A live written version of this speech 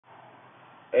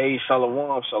Hey,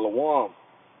 Shalom, Shalom.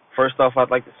 First off,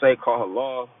 I'd like to say, call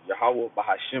Allah, Yahweh,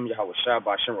 Bahashim, Yahweh Shah,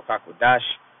 Bahashim, Rakakwadash.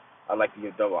 I'd like to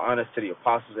give double honors to the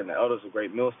apostles and the elders of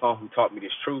Great Millstone who taught me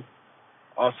this truth.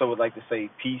 Also, would like to say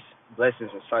peace, blessings,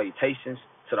 and salutations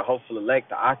to the hopeful elect,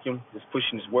 the Akim, that's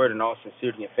pushing his word in all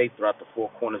sincerity and faith throughout the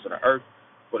four corners of the earth.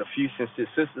 For the few sincere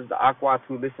sisters, the Akwat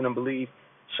who listen and believe,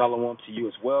 Shalom to you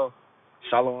as well.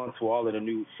 Shalom to all of the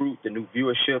new fruit, the new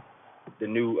viewership, the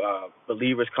new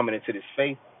believers coming into this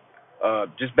faith.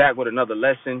 Just back with another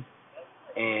lesson,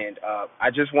 and I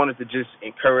just wanted to just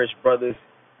encourage brothers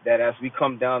that as we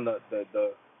come down the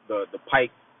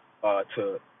pike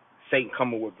to Satan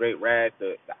coming with great wrath,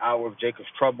 the hour of Jacob's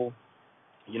trouble,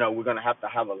 we're gonna have to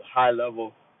have a high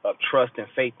level of trust and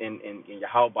faith in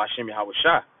Yahweh Bashem Yahweh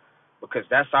Shah, because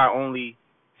that's our only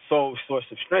sole source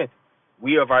of strength.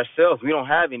 We of ourselves, we don't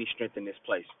have any strength in this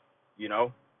place.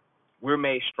 We're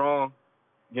made strong.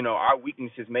 Our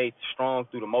weakness is made strong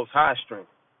through the Most High strength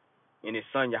in His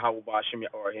Son Yahweh Ba'Shem,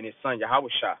 or in His Son Yahweh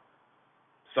Shah.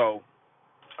 So,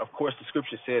 of course, the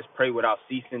Scripture says, "Pray without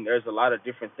ceasing." There's a lot of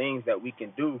different things that we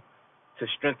can do to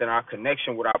strengthen our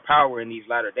connection with our power in these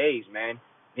latter days, man.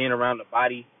 Being around the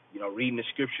body, reading the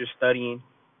Scripture, studying,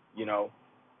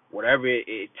 whatever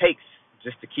it takes,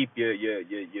 just to keep your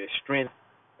strength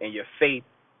and your faith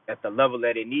at the level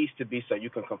that it needs to be, so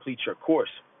you can complete your course.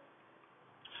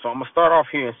 So I'm gonna start off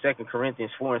here in 2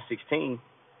 Corinthians 4:16.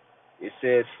 It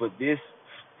says,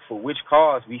 for which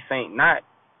cause we faint not,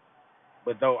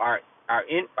 but though our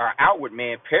outward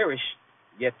man perish,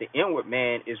 yet the inward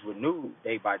man is renewed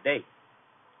day by day.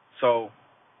 So,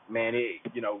 man,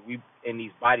 we in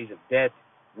these bodies of death,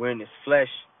 we're in this flesh.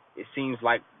 It seems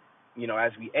like,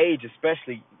 as we age,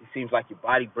 especially, it seems like your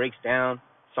body breaks down.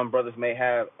 Some brothers may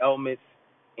have ailments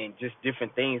and just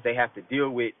different things they have to deal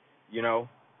with.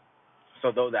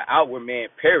 So though the outward man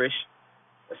perish,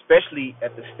 especially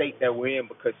at the state that we're in,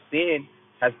 because sin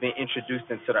has been introduced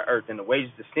into the earth, and the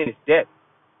wages of sin is death.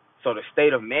 So the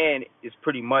state of man is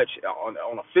pretty much,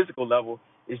 on a physical level,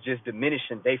 is just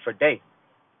diminishing day for day,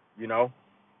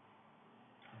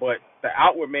 But the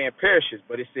outward man perishes,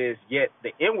 but it says, yet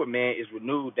the inward man is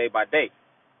renewed day by day.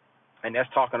 And that's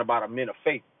talking about our men of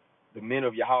faith, the men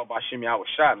of Yahweh Bashem Yahweh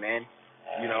Shah, man.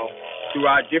 Through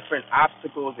our different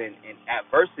obstacles and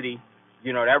adversity,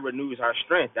 that renews our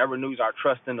strength. That renews our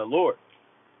trust in the Lord.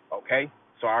 Okay?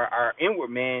 So our inward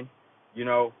man,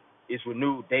 is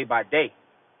renewed day by day.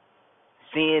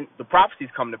 Seeing the prophecies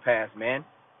come to pass, man.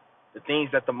 The things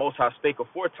that the Most High spake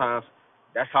aforetimes,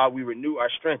 that's how we renew our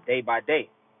strength day by day.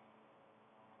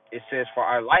 It says, for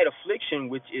our light affliction,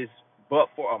 which is but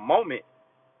for a moment,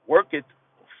 worketh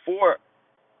for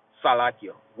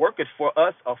Salakia, worketh for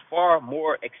us a far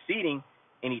more exceeding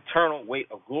and eternal weight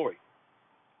of glory.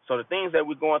 So the things that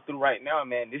we're going through right now,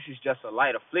 man, this is just a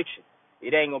light affliction.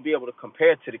 It ain't gonna be able to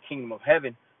compare to the kingdom of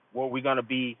heaven, where we're gonna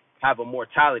have a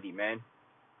mortality, man.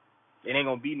 It ain't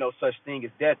gonna be no such thing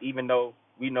as death, even though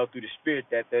we know through the Spirit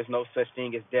that there's no such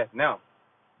thing as death now.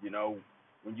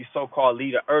 When you so-called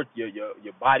leave the earth,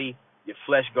 your body, your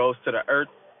flesh goes to the earth,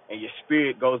 and your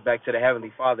spirit goes back to the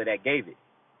Heavenly Father that gave it.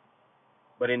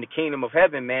 But in the kingdom of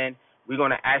heaven, man, we're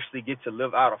gonna actually get to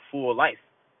live out a full life.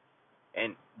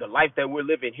 And the life that we're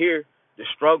living here, the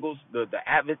struggles, the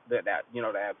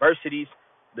adversities,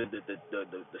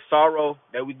 the sorrow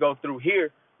that we go through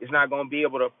here is not going to be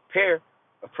able to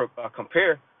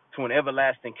compare to an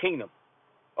everlasting kingdom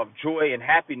of joy and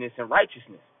happiness and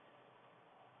righteousness.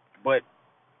 But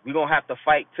we're going to have to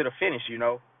fight to the finish, We're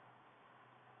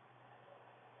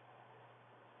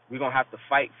going to have to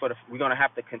we're going to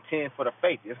have to contend for the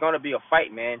faith. It's going to be a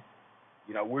fight, man.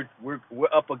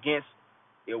 We're up against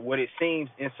what it seems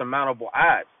insurmountable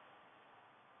odds.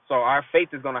 So our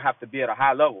faith is going to have to be at a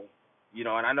high level, and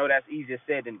I know that's easier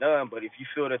said than done, but if you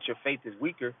feel that your faith is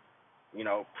weaker,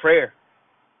 prayer,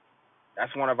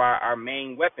 that's one of our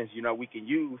main weapons, we can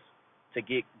use to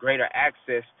get greater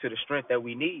access to the strength that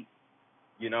we need,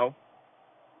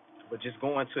 But just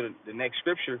going to the next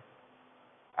scripture,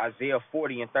 Isaiah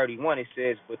 40:31, it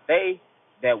says, but they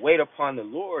that wait upon the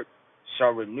Lord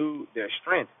shall renew their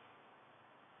strength.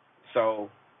 So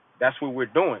that's what we're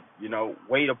doing,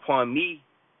 wait upon me,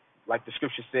 like the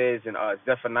scripture says in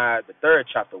Zephaniah, the 3rd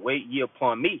chapter, wait ye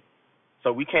upon me.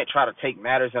 So we can't try to take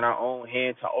matters in our own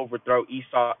hand to overthrow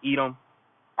Edom,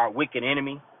 our wicked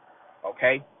enemy,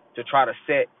 okay, to try to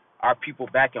set our people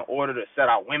back in order, to set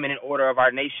our women in order of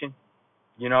our nation.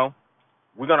 We're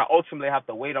going to ultimately have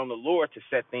to wait on the Lord to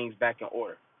set things back in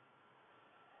order.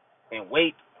 And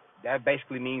wait, that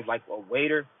basically means like a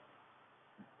waiter.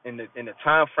 In the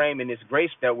time frame, in this grace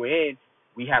that we're in,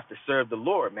 we have to serve the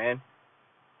Lord, man.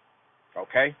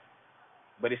 Okay?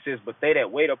 But it says, but they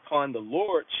that wait upon the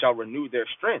Lord shall renew their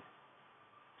strength.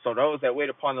 So those that wait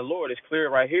upon the Lord, it's clear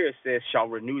right here, it says, shall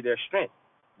renew their strength.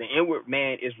 The inward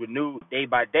man is renewed day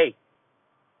by day.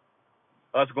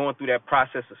 Us going through that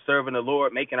process of serving the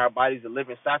Lord, making our bodies a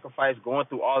living sacrifice, going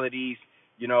through all of these,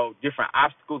 different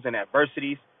obstacles and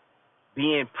adversities,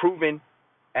 being proven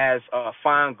as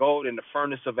fine gold in the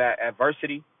furnace of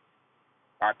adversity.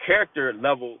 Our character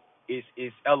level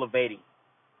is elevating.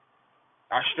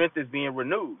 Our strength is being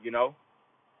renewed,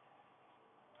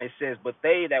 It says, but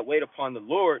they that wait upon the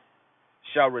Lord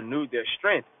shall renew their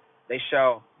strength. They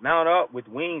shall mount up with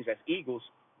wings as eagles.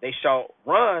 They shall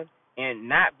run and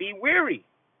not be weary.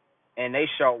 And they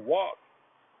shall walk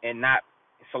and not,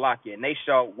 Salakia, and they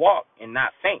shall walk and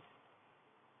not faint.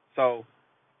 So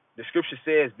the scripture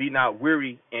says, be not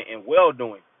weary in well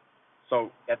doing.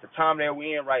 So at the time that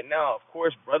we're in right now, of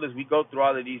course, brothers, we go through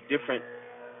all of these different,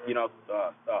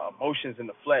 emotions in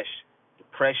the flesh,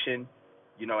 depression,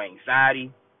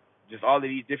 anxiety, just all of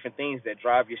these different things that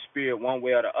drive your spirit one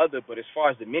way or the other. But as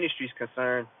far as the ministry is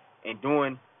concerned and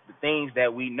doing the things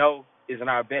that we know is in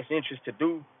our best interest to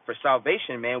do for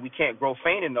salvation, man, we can't grow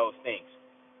faint in those things.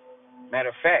 Matter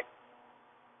of fact,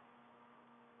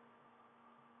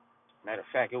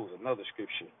 it was another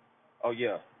scripture. Oh,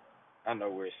 yeah, I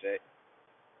know where it's at.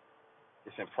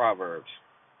 It's in Proverbs.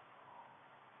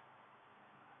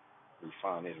 Let me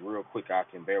find this real quick. I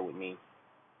can bear with me.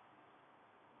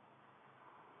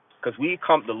 Because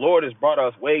the Lord has brought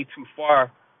us way too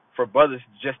far for brothers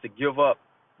just to give up,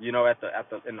 in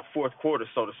the fourth quarter,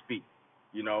 so to speak.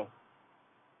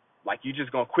 Like you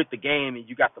just gonna quit the game and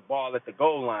you got the ball at the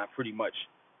goal line, pretty much.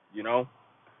 The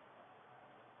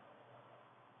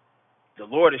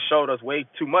Lord has showed us way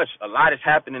too much. A lot is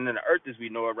happening in the earth as we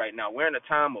know it right now. We're in a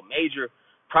time of major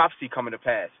prophecy coming to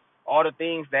pass. All the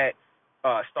things that,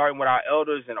 starting with our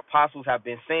elders and apostles, have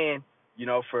been saying,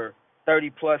 for 30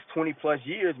 plus, 20 plus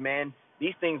years, man,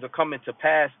 these things are coming to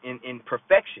pass in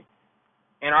perfection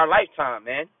in our lifetime,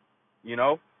 man.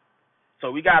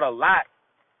 So we got a lot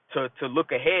to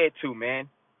look ahead to, man,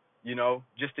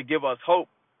 just to give us hope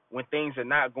when things are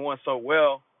not going so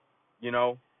well,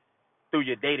 through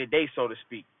your day-to-day, so to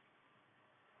speak.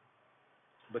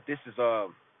 But this is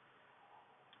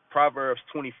Proverbs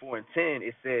 24:10.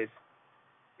 It says,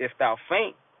 if thou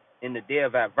faint in the day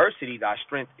of adversity, thy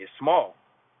strength is small.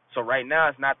 So right now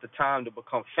it's not the time to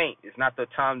become faint. It's not the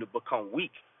time to become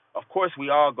weak. Of course, we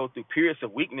all go through periods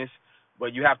of weakness,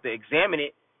 but you have to examine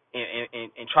it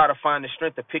and try to find the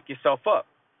strength to pick yourself up.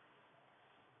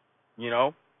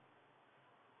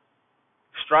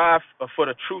 Strive for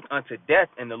the truth unto death,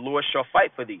 and the Lord shall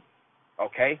fight for thee.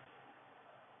 Okay?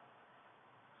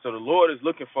 So the Lord is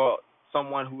looking for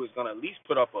someone who is going to at least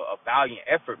put up a valiant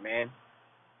effort, man,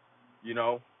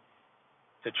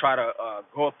 to try to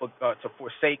go up, to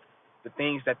forsake the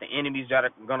things that the enemies that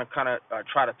are going to kind of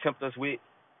try to tempt us with.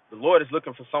 The Lord is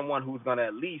looking for someone who's going to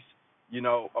at least,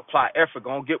 apply effort,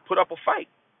 going to put up a fight,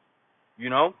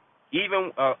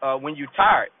 even when you're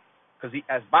tired. Because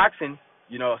as boxing,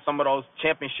 some of those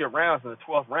championship rounds in the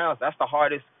 12th rounds, that's the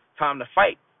hardest time to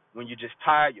fight. When you're just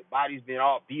tired, your body's been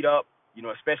all beat up,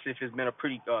 especially if it's been a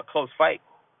pretty close fight.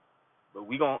 But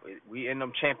we in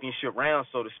them championship rounds,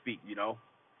 so to speak,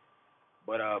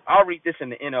 But I'll read this in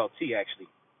the NLT, actually.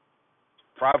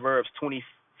 Proverbs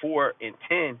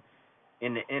 24:10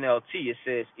 in the NLT, it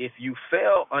says, if you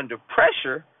fail under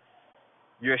pressure,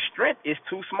 your strength is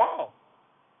too small.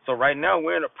 So right now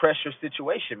we're in a pressure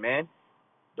situation, man.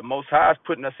 The Most High is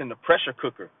putting us in the pressure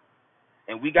cooker.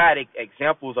 And we got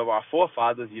examples of our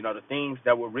forefathers, the things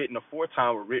that were written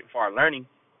aforetime were written for our learning.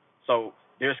 So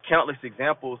there's countless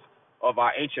examples of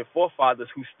our ancient forefathers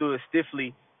who stood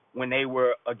stiffly when they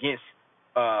were against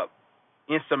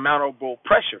insurmountable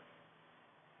pressure,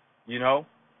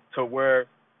 to where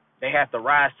they had to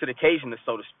rise to the occasion,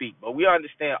 so to speak. But we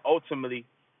understand ultimately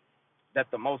that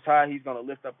the Most High, he's going to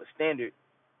lift up a standard,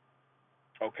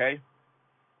 okay?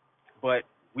 But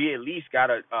we at least got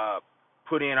to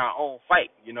put in our own fight,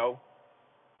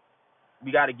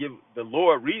 We got to give the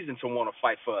Lord reason to want to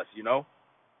fight for us,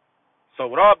 So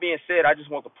with all being said, I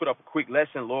just want to put up a quick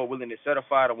lesson. Lord willing, it's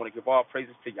edified. I want to give all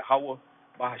praises to Yahweh,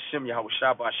 Bahashim, Yahweh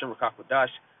Shah, Bahashim,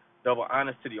 Rakakwadash. Double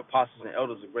honors to the apostles and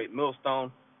elders of Great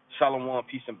Millstone. Shalom,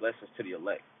 peace and blessings to the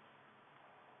elect.